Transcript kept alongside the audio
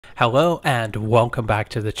Hello and welcome back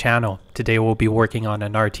to the channel. Today we'll be working on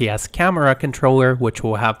an RTS camera controller which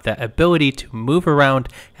will have the ability to move around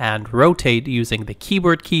and rotate using the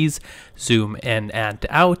keyboard keys, zoom in and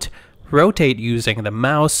out, rotate using the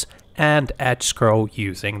mouse, and edge scroll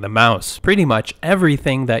using the mouse. Pretty much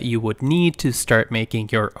everything that you would need to start making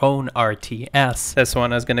your own RTS. This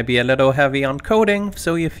one is going to be a little heavy on coding,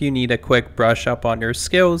 so if you need a quick brush up on your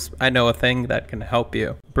skills, I know a thing that can help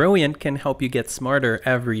you. Brilliant can help you get smarter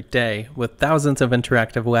every day with thousands of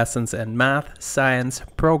interactive lessons in math, science,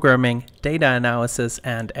 programming, data analysis,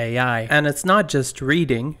 and AI. And it's not just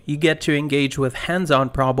reading, you get to engage with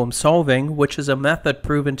hands-on problem solving, which is a method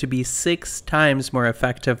proven to be 6 times more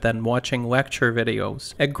effective than watching lecture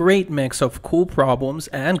videos. A great mix of cool problems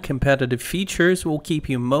and competitive features will keep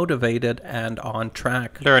you motivated and on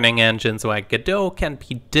track. Learning engines like Godot can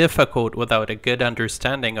be difficult without a good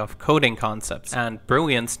understanding of coding concepts, and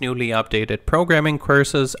Brilliant's newly updated programming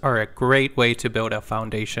courses are a great way to build a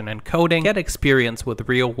foundation in coding, get experience with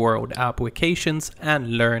real-world applications,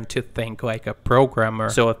 and learn to think like a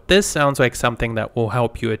programmer. So if this sounds like something that will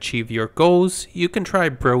help you achieve your goals, you can try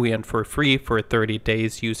Brilliant for free for 30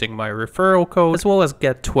 days using my referral code, as well as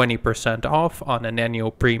get 20% off on an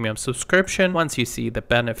annual premium subscription once you see the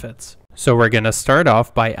benefits. So we're going to start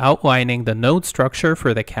off by outlining the node structure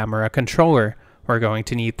for the camera controller. We're going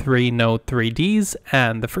to need 3 node 3Ds,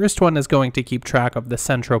 and the first one is going to keep track of the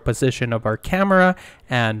central position of our camera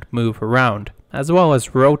and move around, as well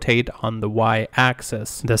as rotate on the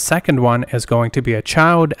y-axis. The second one is going to be a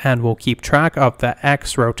child and will keep track of the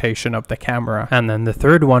x rotation of the camera. And then the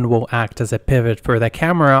third one will act as a pivot for the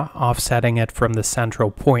camera, offsetting it from the central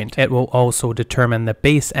point. It will also determine the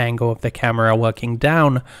base angle of the camera looking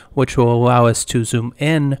down, which will allow us to zoom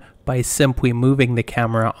in by simply moving the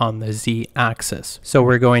camera on the z-axis. So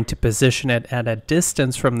we're going to position it at a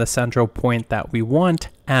distance from the central point that we want,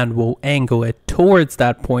 and we'll angle it towards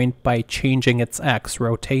that point by changing its x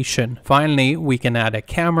rotation. Finally, we can add a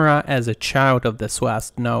camera as a child of this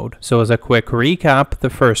last node. So as a quick recap,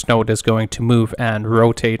 the first node is going to move and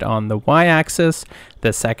rotate on the y-axis.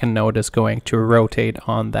 The second node is going to rotate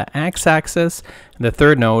on the x-axis. The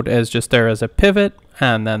third node is just there as a pivot,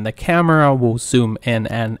 and then the camera will zoom in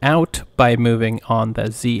and out by moving on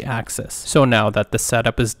the z-axis. So now that the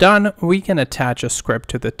setup is done, we can attach a script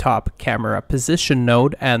to the top camera position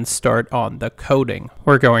node and start on the coding.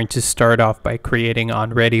 We're going to start off by creating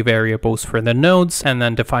onReady variables for the nodes, and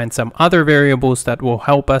then define some other variables that will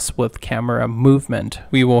help us with camera movement.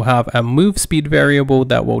 We will have a move speed variable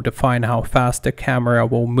that will define how fast the camera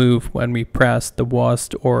will move when we press the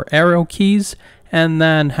WASD or arrow keys, and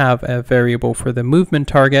then have a variable for the movement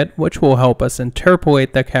target, which will help us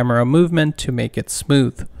interpolate the camera movement to make it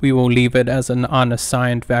smooth. We will leave it as an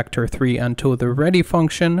unassigned vector3 until the ready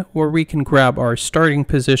function, where we can grab our starting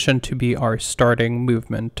position to be our starting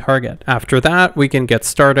movement target. After that, we can get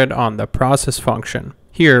started on the process function.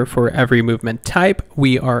 Here, for every movement type,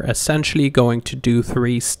 we are essentially going to do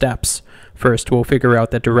 3 steps. First, we'll figure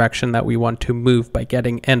out the direction that we want to move by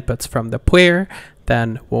getting inputs from the player.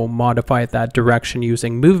 Then we'll modify that direction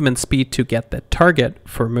using movement speed to get the target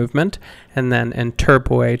for movement, and then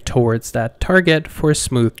interpolate towards that target for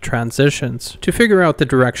smooth transitions. To figure out the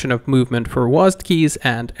direction of movement for WASD keys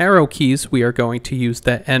and arrow keys, we are going to use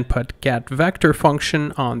the input get vector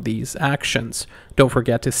function on these actions. Don't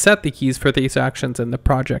forget to set the keys for these actions in the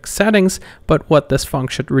project settings, but what this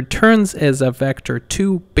function returns is a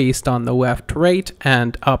vector2 based on the left, right,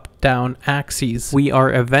 and up, down axes. We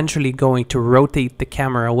are eventually going to rotate the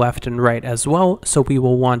camera left and right as well, so we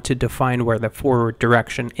will want to define where the forward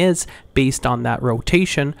direction is based on that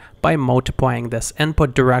rotation by multiplying this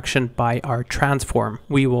input direction by our transform.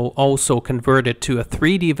 We will also convert it to a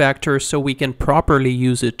 3D vector so we can properly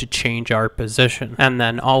use it to change our position. And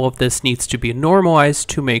then all of this needs to be normalized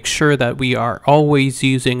to make sure that we are always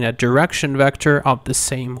using a direction vector of the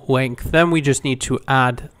same length. Then we just need to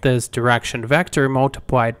add this direction vector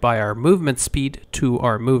multiplied by our movement speed to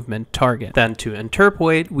our movement target. Then to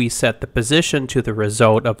interpolate, we set the position to the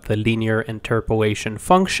result of the linear interpolation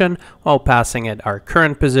function while passing it our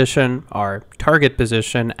current position, our target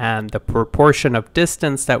position, and the proportion of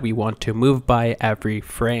distance that we want to move by every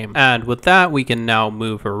frame. And with that, we can now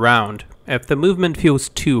move around. If the movement feels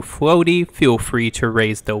too floaty, feel free to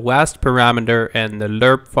raise the last parameter in the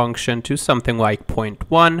lerp function to something like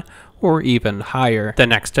 0.1, or even higher. The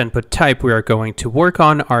next input type we are going to work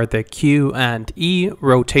on are the Q and E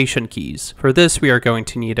rotation keys. For this, we are going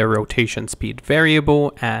to need a rotation speed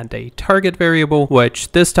variable and a target variable,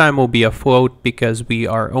 which this time will be a float because we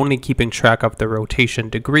are only keeping track of the rotation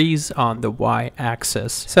degrees on the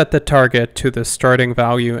y-axis. Set the target to the starting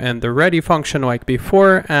value in the ready function like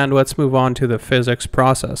before, and let's move on to the physics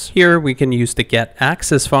process. Here we can use the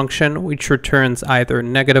getAxis function, which returns either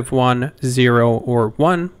 -1, 0, or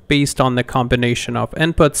 1 based on the combination of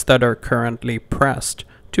inputs that are currently pressed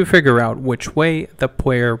to figure out which way the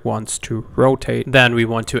player wants to rotate. Then we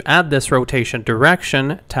want to add this rotation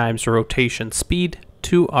direction times rotation speed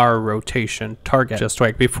to our rotation target. Just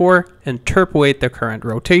like before, interpolate the current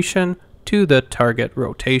rotation to the target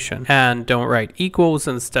rotation. And don't write equals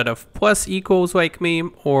instead of plus equals like me,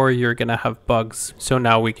 or you're gonna have bugs. So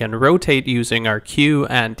now we can rotate using our Q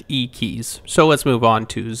and E keys. So let's move on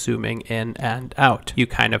to zooming in and out. You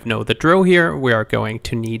kind of know the drill here. We are going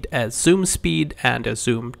to need a zoom speed and a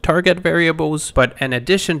zoom target variables, but in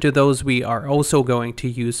addition to those, we are also going to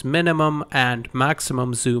use minimum and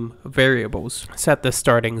maximum zoom variables. Set the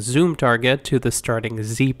starting zoom target to the starting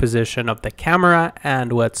Z position of the camera,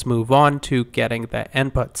 and let's move on to getting the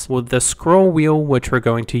inputs. With the scroll wheel, which we're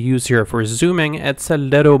going to use here for zooming, it's a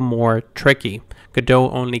little more tricky.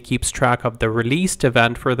 Godot only keeps track of the released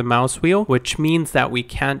event for the mouse wheel, which means that we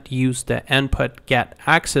can't use the input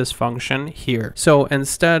getAxis function here. So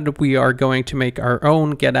instead, we are going to make our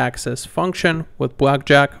own getAxis function with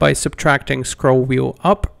blackjack by subtracting scroll wheel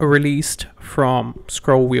up released from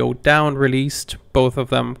scroll wheel down released, both of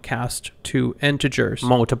them cast to integers.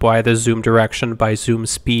 Multiply the zoom direction by zoom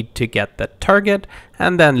speed to get the target,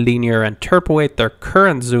 and then linear interpolate their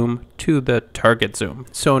current zoom to the target zoom.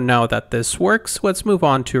 So now that this works, let's move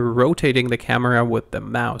on to rotating the camera with the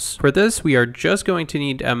mouse. For this, we are just going to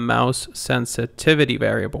need a mouse sensitivity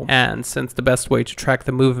variable. And since the best way to track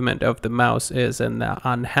the movement of the mouse is in the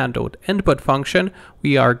unhandled input function,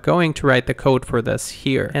 we are going to write the code for this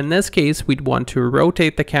here. In this case, we'd want to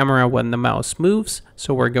rotate the camera when the mouse moves.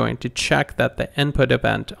 So we're going to check that the input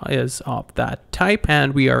event is of that type.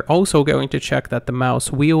 And we are also going to check that the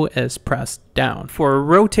mouse wheel is pressed down. For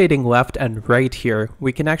rotating left and right here,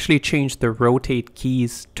 we can actually change the rotate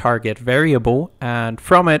keys target variable, and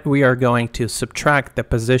from it we are going to subtract the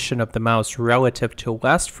position of the mouse relative to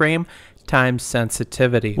last frame times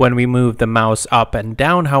sensitivity. When we move the mouse up and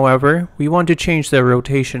down, however, we want to change the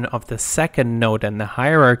rotation of the second node in the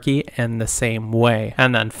hierarchy in the same way.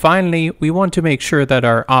 And then finally, we want to make sure that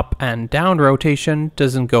our up and down rotation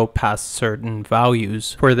doesn't go past certain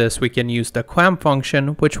values. For this, we can use the clamp function,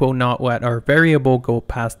 which will not let our variable go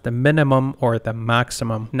past the minimum or the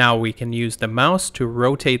maximum. Now we can use the mouse to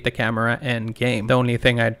rotate the camera in game. The only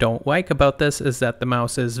thing I don't like about this is that the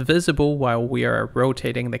mouse is visible while we are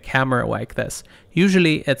rotating the camera like this.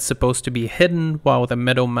 Usually it's supposed to be hidden while the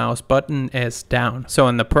middle mouse button is down. So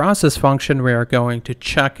in the process function, we are going to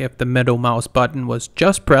check if the middle mouse button was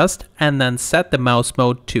just pressed and then set the mouse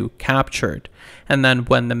mode to captured. And then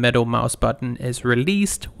when the middle mouse button is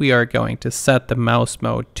released, we are going to set the mouse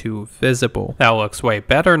mode to visible. That looks way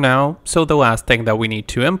better now. So the last thing that we need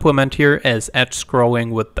to implement here is edge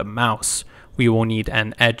scrolling with the mouse. We will need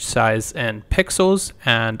an edge size in pixels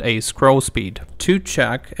and a scroll speed. To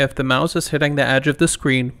check if the mouse is hitting the edge of the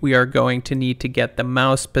screen, we are going to need to get the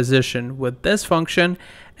mouse position with this function,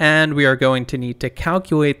 and we are going to need to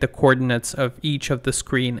calculate the coordinates of each of the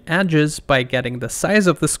screen edges by getting the size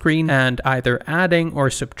of the screen and either adding or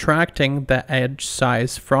subtracting the edge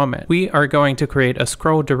size from it. We are going to create a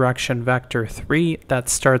scroll direction vector 3 that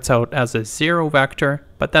starts out as a 0 vector,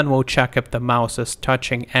 but then we'll check if the mouse is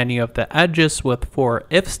touching any of the edges with 4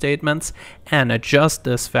 if statements and adjust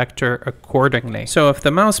this vector accordingly. So if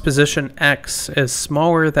the mouse position X is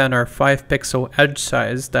smaller than our 5 pixel edge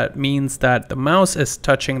size, that means that the mouse is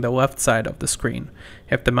touching the left side of the screen.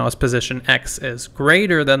 If the mouse position X is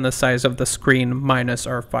greater than the size of the screen minus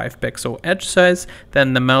our 5 pixel edge size,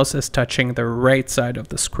 then the mouse is touching the right side of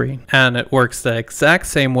the screen. And it works the exact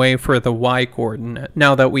same way for the Y coordinate.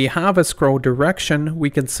 Now that we have a scroll direction, we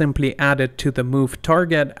can simply add it to the move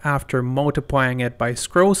target after multiplying it by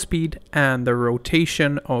scroll speed and the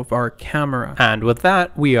rotation of our camera. And with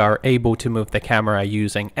that, we are able to move the camera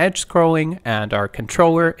using edge scrolling, and our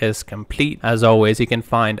controller is complete. As always, you can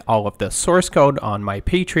find all of the source code on my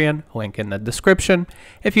Patreon, link in the description.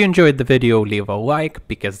 If you enjoyed the video, leave a like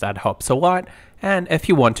because that helps a lot. And if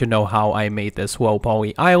you want to know how I made this low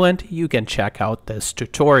poly island, you can check out this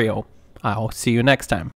tutorial. I'll see you next time.